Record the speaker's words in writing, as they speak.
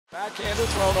Backhander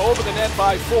thrown over the net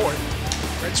by Ford.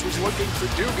 Prince was looking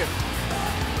for Dugan.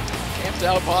 Camped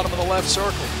out bottom of the left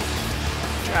circle.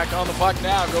 Jack on the puck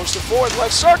now, goes to Ford,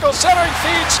 left circle, centering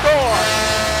feed, score!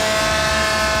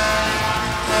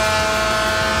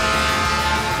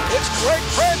 It's Greg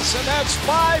Prince, and that's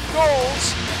 5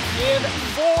 goals in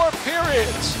 4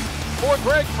 periods for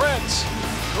Greg Prince.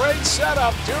 Great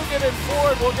setup. Dugan and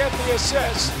Ford will get the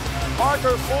assist.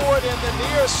 Parker Ford in the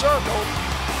near circle.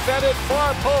 Fed it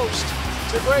far post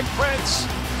to Greg Prince,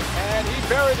 and he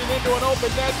buried it into an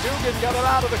open net. Dugan got it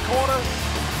out of the corner.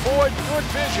 Ford, good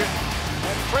vision,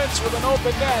 and Prince with an open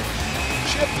net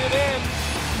chipped it in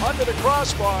under the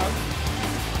crossbar.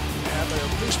 And the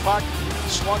loose puck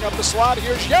swung up the slot.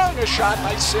 Here's Young, a shot,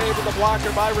 nice save with the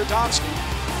blocker by Radomski.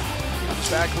 Comes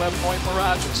back left point,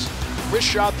 Mirages. Wrist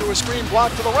shot through a screen,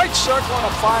 blocked to the right circle, and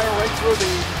a fire right through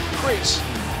the crease.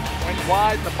 Went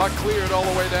wide, and the puck cleared all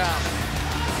the way down.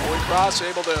 Holy Cross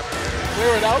able to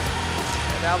clear it out,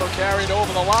 and now they'll carry it over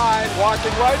the line,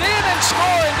 walking right in and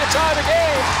scoring to tie the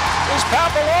game is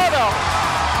Pappalardo.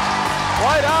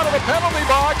 Right out of the penalty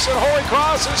box, and Holy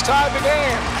Cross has tied the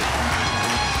game.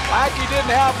 Lackey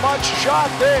didn't have much shot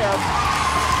there,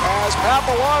 as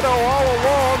Pappalardo all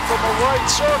alone from the right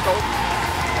circle,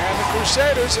 and the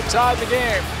Crusaders have tied the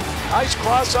game. Nice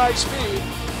cross-ice feed.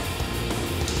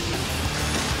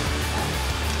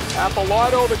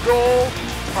 Pappalardo the goal.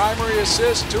 Primary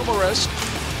assist to Marisk.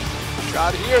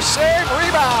 Shot here, save,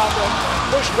 rebound,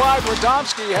 and pushed wide.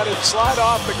 Radomski had it slide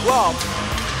off the glove,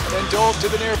 and then dove to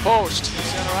the near post.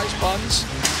 Center ice, Buns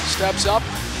steps up,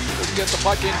 doesn't get the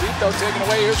puck in deep, though taken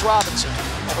away. Here's Robinson.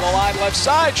 Over the line, left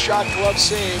side, shot, glove,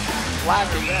 save,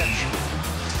 Lackey bench.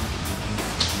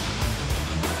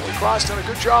 Holy Cross done a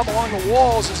good job along the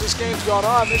walls as this game's gone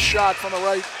on. This shot from the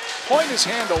right point is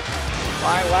handled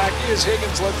by Lackey as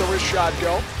Higgins let the wrist shot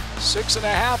go. 6.5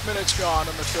 minutes gone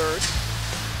in the third.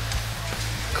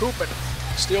 Koopman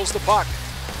steals the puck.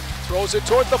 Throws it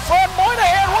toward the front.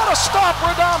 Moynihan, what a stop!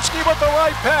 Radomski with the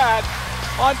right pad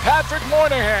on Patrick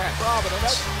Moynihan.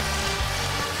 Providence.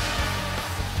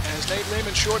 As Nate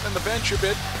Lehman shortening the bench a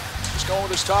bit. He's going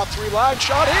with his top 3 line.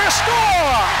 Shot here,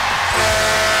 score!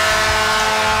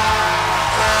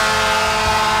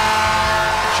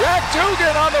 Jack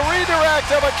Dugan on the redirect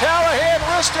of a Callahan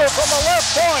wrister from the left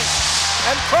point.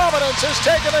 And Providence has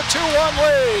taken a 2-1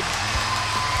 lead.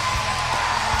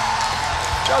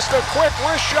 Just a quick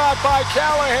wrist shot by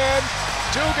Callahan.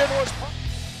 Dugan was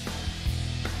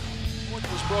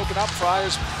broken up.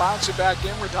 Friars bounce it back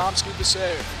in. Radomski the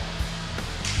save.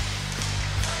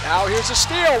 Now here's a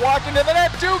steal. Walking to the net.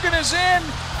 Dugan is in.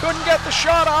 Couldn't get the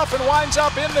shot off and winds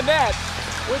up in the net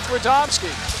with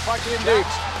Radomski. Puck in deep.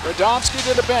 Radomski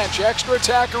to the bench. Extra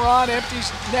attacker on.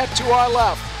 Empties net to our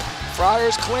left.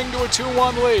 Friars cling to a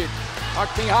 2-1 lead.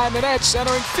 Puck behind the net,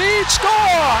 centering feed,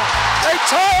 score! They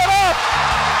tie it up!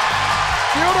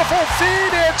 Beautiful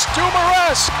feed, it's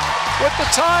Dumaresque with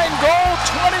the tying goal,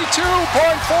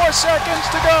 22.4 seconds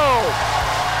to go.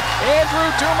 Andrew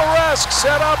Dumaresque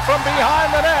set up from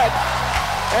behind the net,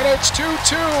 and it's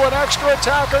 2-2, an extra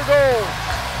attacker goal.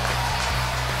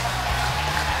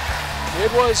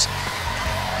 It was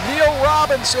Neil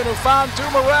Robinson who found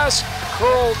Dumaresque,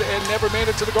 curled and never made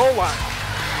it to the goal line.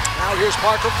 Now here's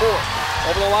Parker Ford.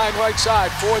 Over the line right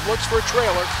side. Ford looks for a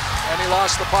trailer, and he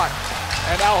lost the puck.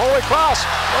 And now Holy Cross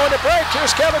going to break. Here's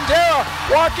Kevin Dara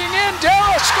walking in.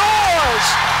 Dara scores!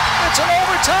 It's an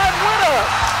overtime winner.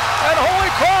 And Holy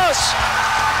Cross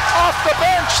off the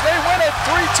bench. They win it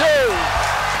 3-2.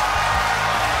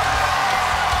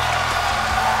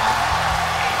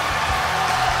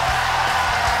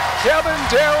 Kevin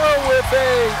Dara with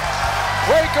a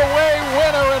breakaway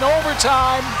winner in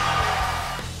overtime.